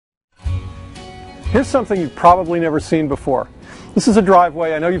Here's something you've probably never seen before. This is a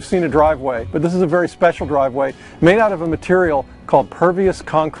driveway. I know you've seen a driveway, but this is a very special driveway made out of a material called Pervious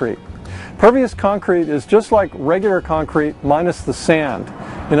concrete. Pervious concrete is just like regular concrete minus the sand.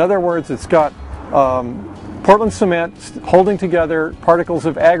 In other words, it's got Portland cement holding together particles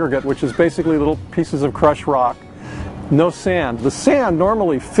of aggregate, which is basically little pieces of crushed rock. No sand. The sand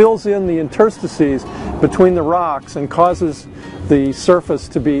normally fills in the interstices between the rocks and causes the surface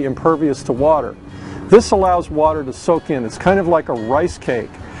to be impervious to water. This allows water to soak in. It's kind of like a rice cake,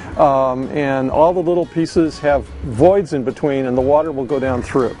 and all the little pieces have voids in between and the water will go down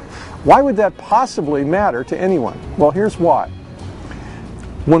through. Why would that possibly matter to anyone? Well, here's why.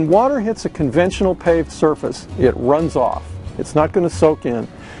 When water hits a conventional paved surface, it runs off. It's not going to soak in.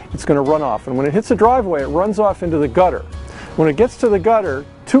 It's going to run off. And when it hits a driveway, it runs off into the gutter. When it gets to the gutter,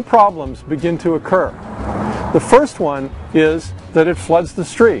 two problems begin to occur. The first one is that it floods the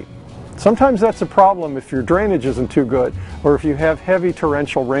street. Sometimes that's a problem if your drainage isn't too good or if you have heavy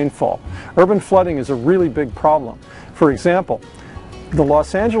torrential rainfall. Urban flooding is a really big problem. For example, the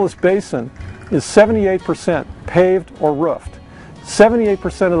Los Angeles basin is 78% paved or roofed.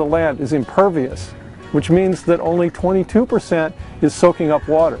 78% of the land is impervious, which means that only 22% is soaking up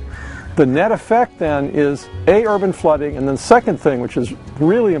water. The net effect then is A, urban flooding, and then second thing, which is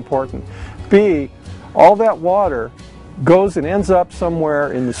really important, B, all that water goes and ends up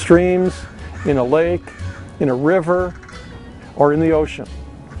somewhere in the streams, in a lake, in a river, or in the ocean,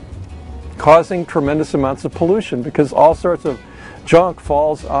 causing tremendous amounts of pollution because all sorts of junk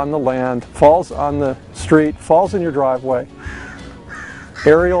falls on the land, falls on the street, falls in your driveway.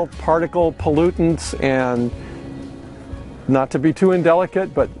 Aerial particle pollutants and, not to be too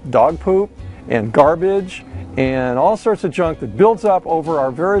indelicate, but dog poop and garbage and all sorts of junk that builds up over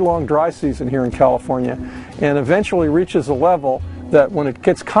our very long dry season here in California and eventually reaches a level that when it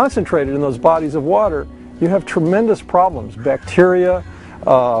gets concentrated in those bodies of water, you have tremendous problems. Bacteria,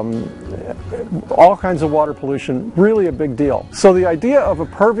 all kinds of water pollution, really a big deal. So the idea of a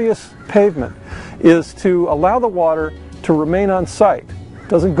pervious pavement is to allow the water to remain on site. It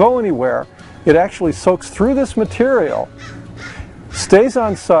doesn't go anywhere. It actually soaks through this material, stays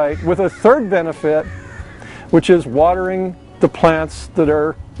on site with a third benefit, which is watering the plants that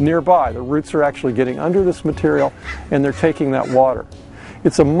are nearby. The roots are actually getting under this material and they're taking that water.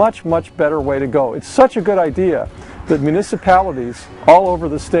 It's a much, much better way to go. It's such a good idea that municipalities all over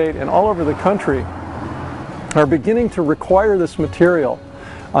the state and all over the country are beginning to require this material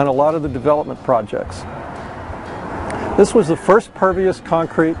on a lot of the development projects. This was the first pervious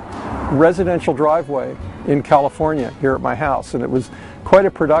concrete residential driveway in California here at my house, and it was quite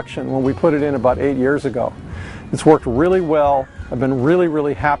a production when we put it in about 8 years ago. It's worked really well. I've been really,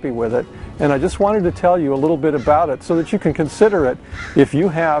 really happy with it, and I just wanted to tell you a little bit about it so that you can consider it if you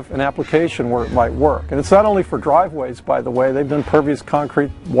have an application where it might work. And it's not only for driveways, by the way. They've done pervious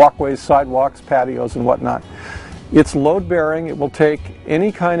concrete walkways, sidewalks, patios, and whatnot. It's load bearing. It will take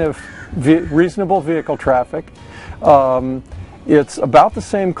any kind of reasonable vehicle traffic. It's about the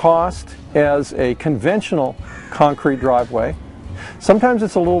same cost as a conventional concrete driveway. Sometimes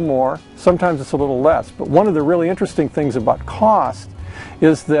it's a little more, sometimes it's a little less. But one of the really interesting things about cost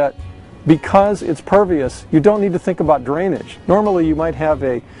is that because it's pervious, you don't need to think about drainage. Normally you might have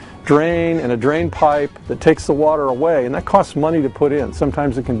a drain and a drain pipe that takes the water away, and that costs money to put in.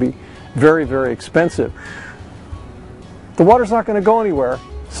 Sometimes it can be very, very expensive. The water's not going to go anywhere,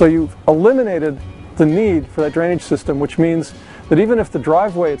 so you've eliminated the need for that drainage system, which means that even if the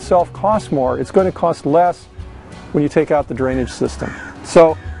driveway itself costs more, it's going to cost less when you take out the drainage system.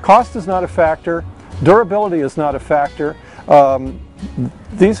 So cost is not a factor. Durability is not a factor.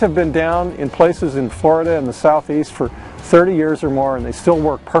 These have been down in places in Florida and the Southeast for 30 years or more, and they still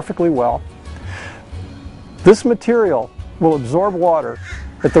work perfectly well. This material will absorb water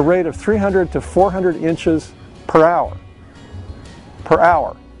at the rate of 300 to 400 inches per hour.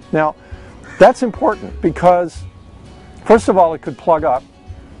 Now, that's important because, first of all, it could plug up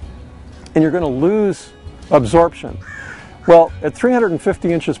and you're going to lose absorption. Well, at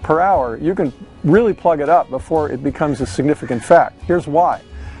 350 inches per hour, you can really plug it up before it becomes a significant fact. Here's why.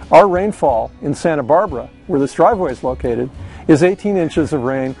 Our rainfall in Santa Barbara, where this driveway is located, is 18 inches of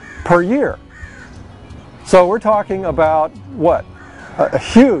rain per year. So we're talking about, what, a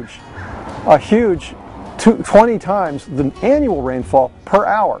huge 20 times the annual rainfall per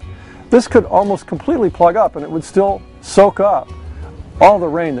hour. This could almost completely plug up and it would still soak up all the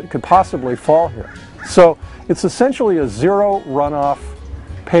rain that could possibly fall here. So it's essentially a zero runoff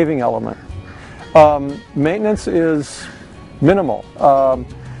paving element. Maintenance is minimal.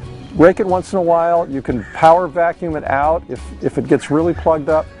 Rake it once in a while. You can power vacuum it out if it gets really plugged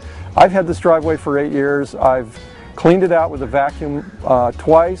up. I've had this driveway for 8 years. I've cleaned it out with a vacuum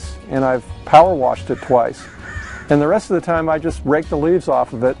twice, and I've power washed it twice. And the rest of the time I just rake the leaves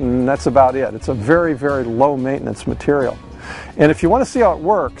off of it, and that's about it. It's a very, very low maintenance material. And if you want to see how it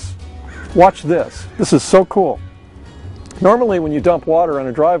works, watch this. This is so cool. Normally when you dump water on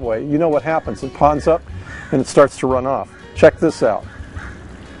a driveway, you know what happens. It ponds up and it starts to run off. Check this out.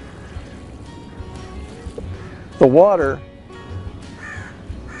 The water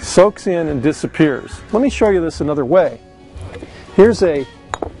soaks in and disappears. Let me show you this another way. Here's a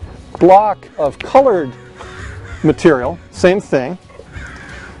block of colored material, same thing.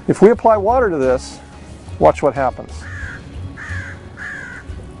 If we apply water to this, watch what happens.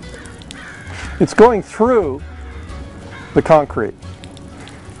 It's going through the concrete.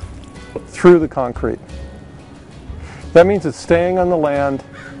 Through the concrete. That means it's staying on the land,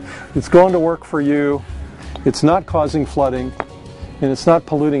 it's going to work for you, it's not causing flooding, and it's not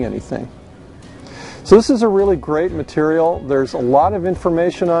polluting anything. So this is a really great material. There's a lot of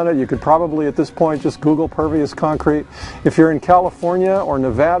information on it. You could probably at this point just Google Pervious concrete. If you're in California or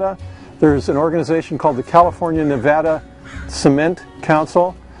Nevada, there's an organization called the California-Nevada Cement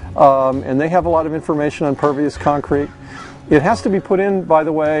Council, and they have a lot of information on pervious concrete. It has to be put in, by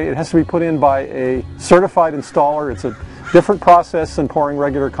the way, it has to be put in by a certified installer. It's a different process than pouring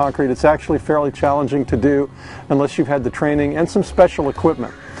regular concrete. It's actually fairly challenging to do unless you've had the training and some special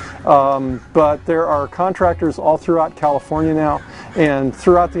equipment. But there are contractors all throughout California now and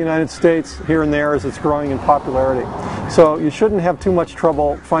throughout the United States here and there as it's growing in popularity. So you shouldn't have too much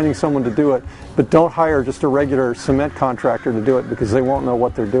trouble finding someone to do it, but don't hire just a regular cement contractor to do it because they won't know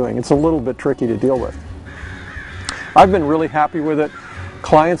what they're doing. It's a little bit tricky to deal with. I've been really happy with it.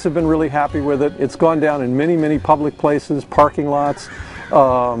 Clients have been really happy with it. It's gone down in many, many public places, parking lots,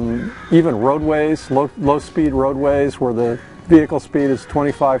 even roadways, low-speed roadways where the vehicle speed is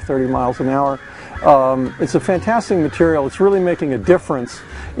 25, 30 miles an hour. It's a fantastic material. It's really making a difference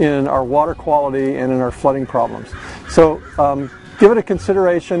in our water quality and in our flooding problems. So give it a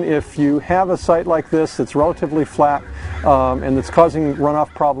consideration if you have a site like this that's relatively flat and that's causing runoff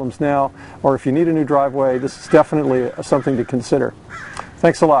problems now, or if you need a new driveway. This is definitely something to consider.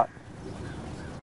 Thanks a lot.